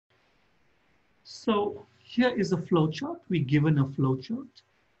So here is a flowchart. We're given a flowchart.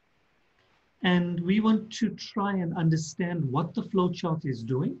 And we want to try and understand what the flowchart is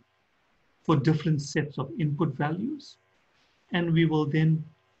doing for different sets of input values. And we will then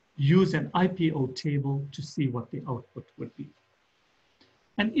use an IPO table to see what the output would be.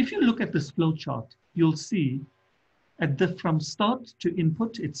 And if you look at this flowchart, you'll see from start to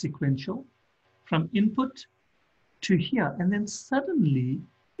input, it's sequential. From input to here, and then suddenly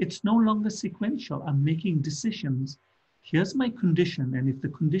it's no longer sequential. I'm making decisions. Here's my condition, and if the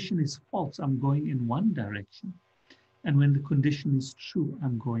condition is false, I'm going in one direction. And when the condition is true,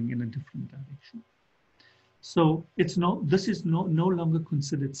 I'm going in a different direction. So this is no longer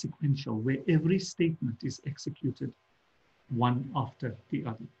considered sequential, where every statement is executed one after the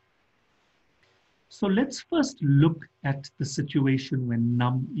other. So let's first look at the situation when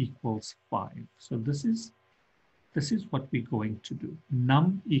num equals 5. So this is what we're going to do.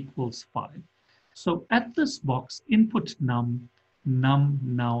 Num equals 5. So at this box, input num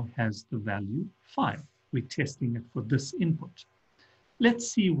now has the value 5. We're testing it for this input.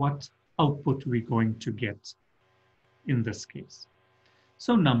 Let's see what output we're going to get in this case.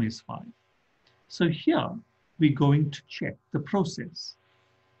 So num is 5. So here we're going to check the process.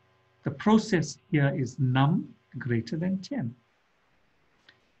 The process here is num greater than 10.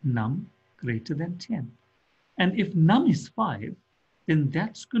 Num greater than 10. And if num is 5, then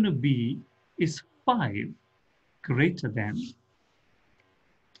that's going to be, is 5 greater than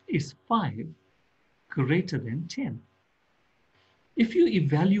 10? If you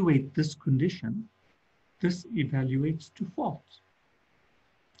evaluate this condition, this evaluates to false.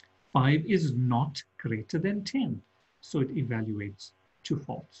 5 is not greater than 10, so it evaluates to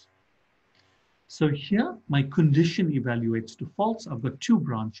false. So here, my condition evaluates to false. I've got two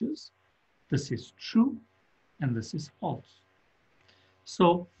branches. This is true, and this is false.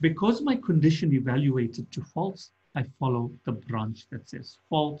 So because my condition evaluated to false, I follow the branch that says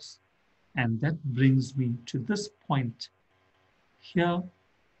false, and that brings me to this point here.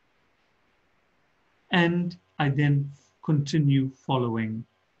 And I then continue following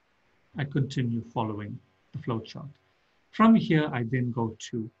the flowchart. From here, I then go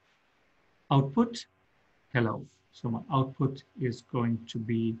to output, hello. So my output is going to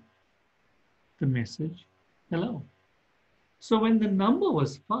be the message, hello. So when the number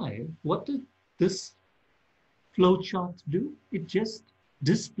was 5, what did this flowchart do? It just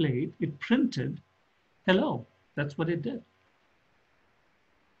displayed, it printed, hello. That's what it did.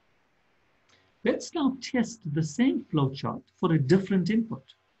 Let's now test the same flowchart for a different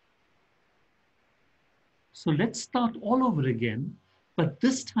input. So let's start all over again, but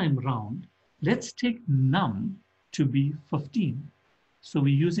this time round, let's take num to be 15. So we're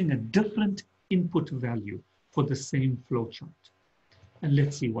using a different input value for the same flowchart. And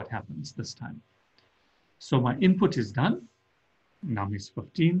let's see what happens this time. So my input is done. Num is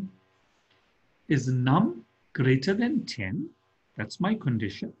 15. Is num greater than 10? That's my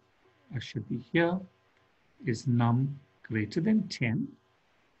condition. I should be here. Is num greater than 10?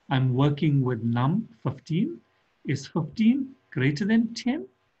 I'm working with num 15. Is 15 greater than 10?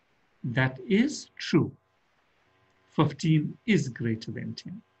 That is true. 15 is greater than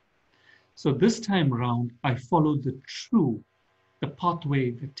 10. So this time around, I follow the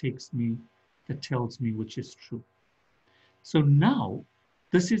pathway that tells me which is true. So now,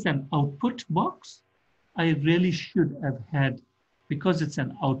 this is an output box. I really should have had, because it's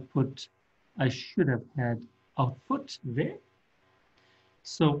an output, I should have had output there.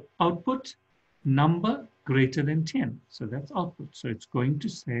 So output number greater than 10. So that's output. So it's going to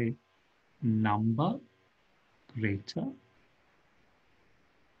say number greater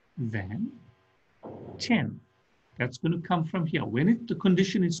than 10. That's going to come from here. When the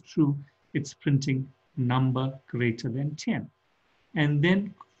condition is true, it's printing number greater than 10. And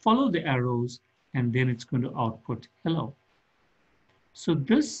then follow the arrows, and then it's going to output hello. So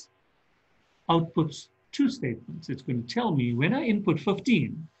this outputs two statements. It's going to tell me when I input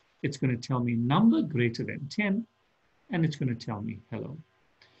 15, it's going to tell me number greater than 10, and it's going to tell me hello.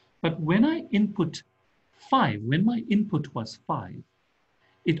 But when I input 5, when my input was 5,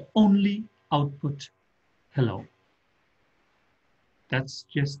 it only output hello. That's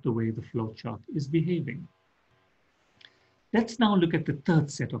just the way the flowchart is behaving. Let's now look at the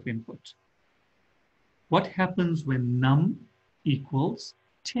third set of input. What happens when num equals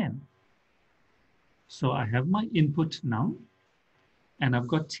 10? So I have my input num, and I've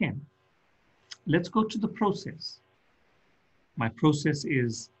got 10. Let's go to the process. My process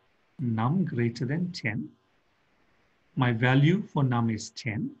is num greater than 10. My value for num is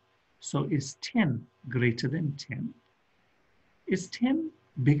 10. So is 10 greater than 10? Is 10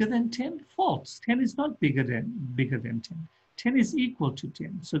 Bigger than 10? False. 10 is not bigger than 10. 10 is equal to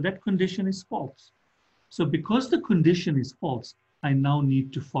 10. So that condition is false. So because the condition is false, I now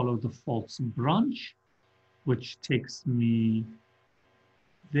need to follow the false branch, which takes me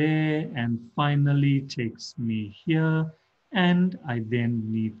there and finally takes me here. And I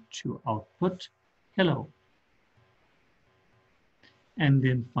then need to output hello. And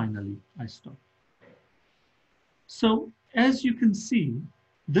then finally I stop. So as you can see,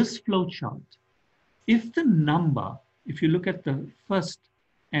 this flowchart, if the number, if you look at the first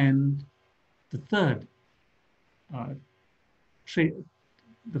and the third, uh,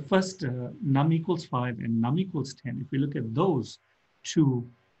 the first num equals 5 and num equals 10, if we look at those two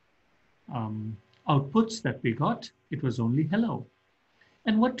outputs that we got, it was only hello.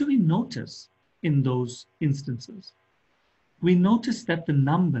 And what do we notice in those instances? We notice that the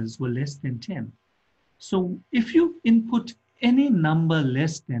numbers were less than 10. So if you input any number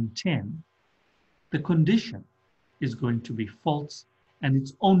less than 10, the condition is going to be false and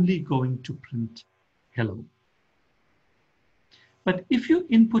it's only going to print hello. But if you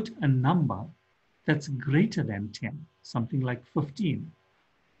input a number that's greater than 10, something like 15,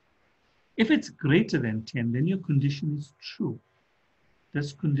 if it's greater than 10, then your condition is true.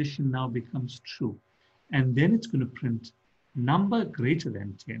 This condition now becomes true. And then it's going to print number greater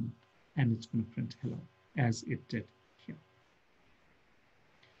than 10, and it's going to print hello, as it did here.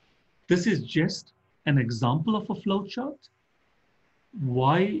 This is just an example of a flowchart.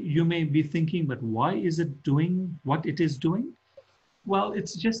 Why, you may be thinking, but why is it doing what it is doing? Well,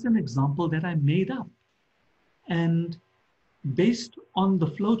 it's just an example that I made up. And based on the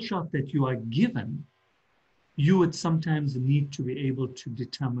flowchart that you are given, you would sometimes need to be able to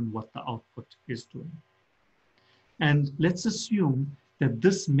determine what the output is doing. And let's assume that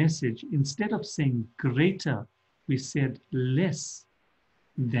this message, instead of saying greater, we said less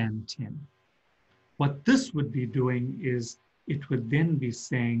than 10. What this would be doing is it would then be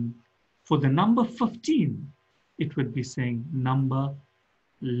saying, for the number 15, it would be saying number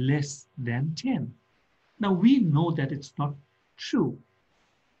less than 10. Now we know that it's not true.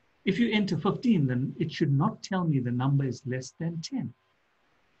 If you enter 15, then it should not tell me the number is less than 10.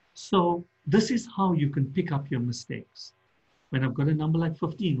 So this is how you can pick up your mistakes. When I've got a number like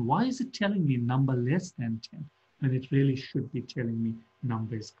 15, why is it telling me number less than 10 when it really should be telling me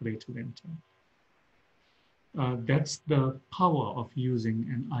number is greater than 10? That's the power of using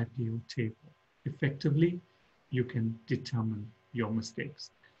an IPO table. Effectively, you can determine your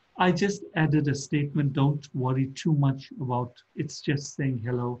mistakes. I just added a statement. Don't worry too much about it's just saying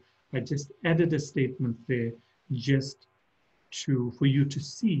hello. I just added a statement there just for you to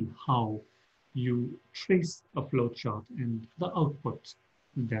see how you trace a flowchart and the output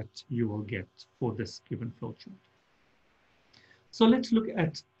that you will get for this given flowchart. So let's look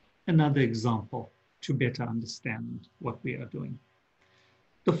at another example to better understand what we are doing.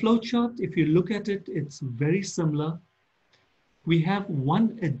 The flowchart, if you look at it, it's very similar. We have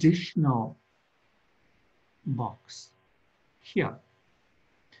one additional box here.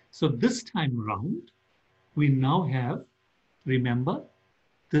 So this time around, we now have, remember,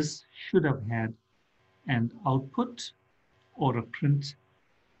 this should have had an output or a print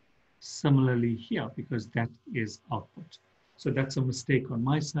similarly here because that is output. So that's a mistake on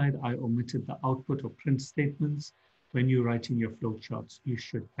my side. I omitted the output or print statements. When you're writing your flowcharts, you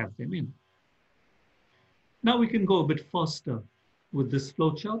should have them in. Now we can go a bit faster with this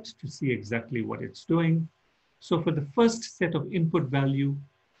flowchart to see exactly what it's doing. So for the first set of input value,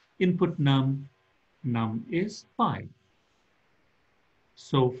 input num is 5.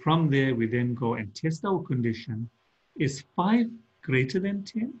 So from there, we then go and test our condition. Is 5 greater than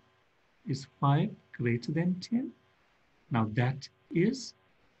 10? Is 5 greater than 10? Now that is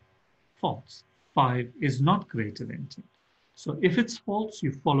false. 5 is not greater than 10. So if it's false,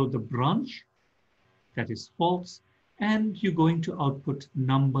 you follow the branch that is false, and you're going to output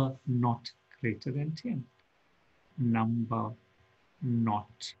number not greater than 10. Number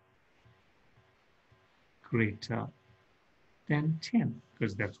not greater than 10,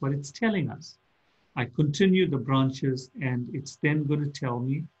 because that's what it's telling us. I continue the branches, and it's then going to tell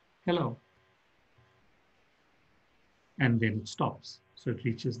me hello. And then it stops. So it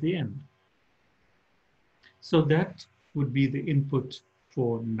reaches the end. So that would be the input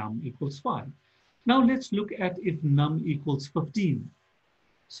for num equals 5. Now let's look at if num equals 15.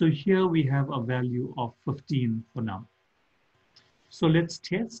 So here we have a value of 15 for num. So let's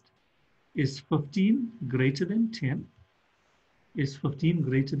test. Is 15 greater than 10? Is 15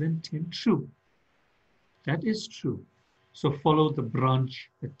 greater than 10? True. That is true. So follow the branch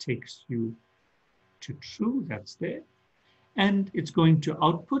that takes you to true. That's there. And it's going to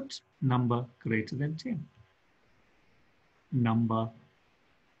output number greater than 10. Number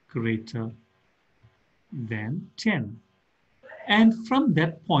greater than 10. And from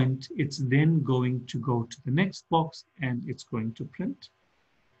that point, it's then going to go to the next box and it's going to print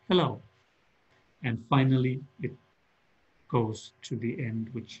hello. And finally, it goes to the end,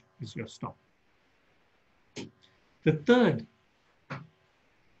 which is your stop. The third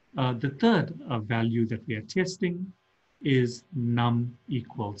value that we are testing is num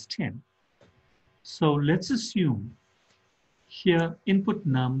equals 10. So let's assume here input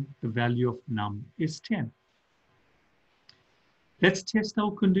num, the value of num is 10. Let's test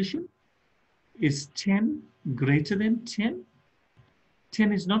our condition. Is 10 greater than 10?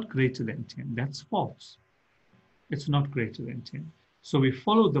 10 is not greater than 10. That's false. It's not greater than 10. So we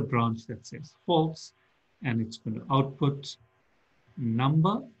follow the branch that says false, and it's going to output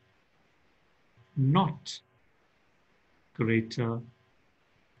number not greater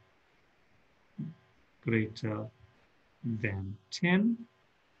than 10.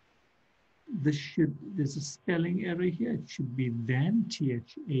 There's a spelling error here. It should be than,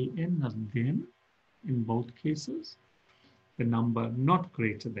 T-H-A-N, not then, in both cases. The number not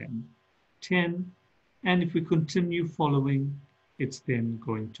greater than 10. And if we continue following, it's then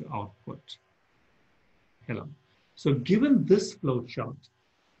going to output hello. So given this flowchart,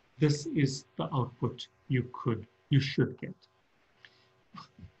 this is the output you should get.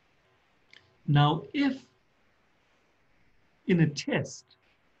 Now, if in a test,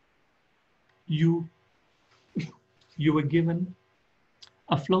 you were given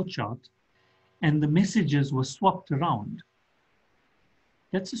a flowchart and the messages were swapped around.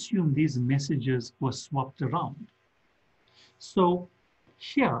 Let's assume these messages were swapped around. So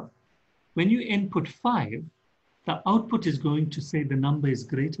here, when you input 5, the output is going to say the number is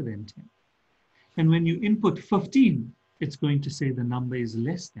greater than 10. And when you input 15, it's going to say the number is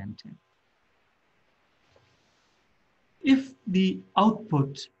less than 10. If the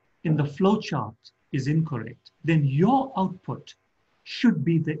output in the flowchart is incorrect, then your output should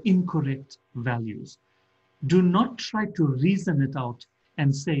be the incorrect values. Do not try to reason it out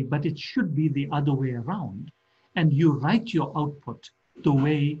and say, but it should be the other way around. And you write your output the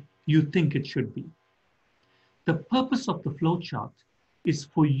way you think it should be. The purpose of the flowchart is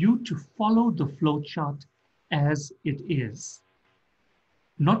for you to follow the flowchart as it is,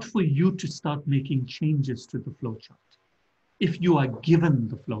 not for you to start making changes to the flowchart. If you are given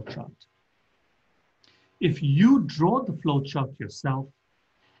the flowchart, if you draw the flowchart yourself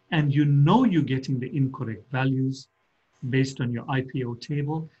and you know you're getting the incorrect values based on your IPO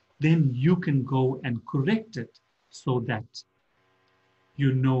table, then you can go and correct it so that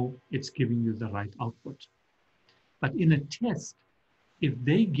you know it's giving you the right output. But in a test, if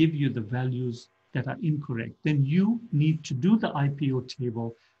they give you the values that are incorrect, then you need to do the IPO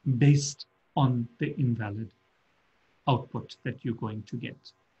table based on the invalid output that you're going to get.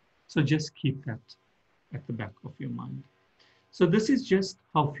 So just keep that at the back of your mind. So this is just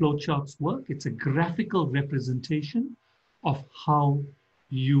how flowcharts work. It's a graphical representation of how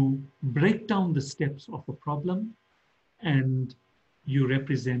you break down the steps of a problem and you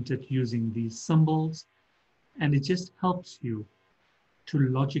represent it using these symbols. And it just helps you to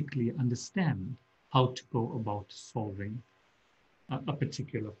logically understand how to go about solving a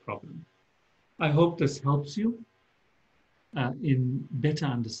particular problem. I hope this helps you in better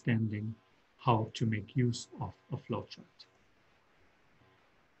understanding how to make use of a flowchart.